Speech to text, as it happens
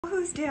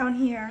Who's down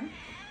here?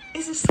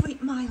 Is this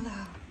sweet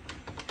Milo?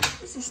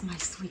 Is this my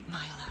sweet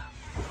Milo?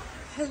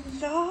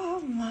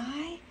 Hello,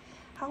 my.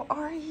 How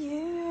are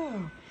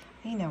you?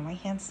 I know, my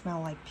hands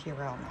smell like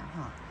Purell now,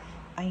 huh?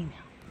 I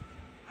know.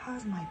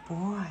 How's my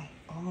boy?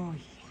 Oh,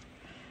 yeah.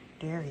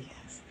 There he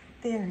is.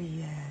 There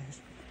he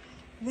is.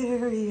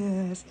 There he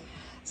is.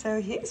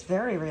 So he's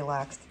very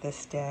relaxed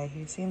this day.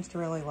 He seems to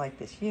really like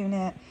this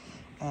unit.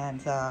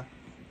 And I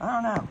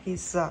don't know.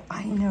 He's,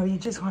 I know, you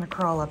just want to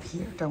crawl up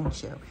here,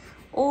 don't you?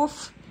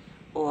 Off,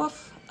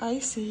 off, I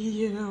see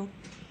you.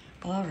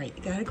 All right,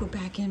 you gotta go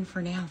back in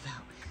for now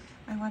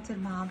though. I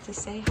wanted Mom to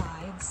say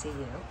hi and see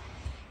you.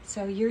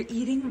 So you're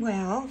eating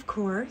well, of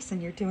course,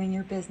 and you're doing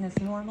your business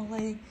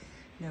normally.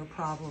 No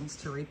problems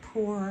to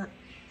report.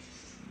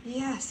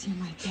 Yes, you're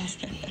my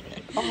best baby.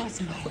 Oh,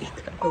 it's Milo.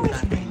 Oh,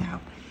 it's Milo.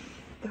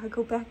 Gotta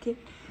go back in.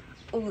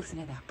 Oh, listen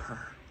to that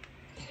purr.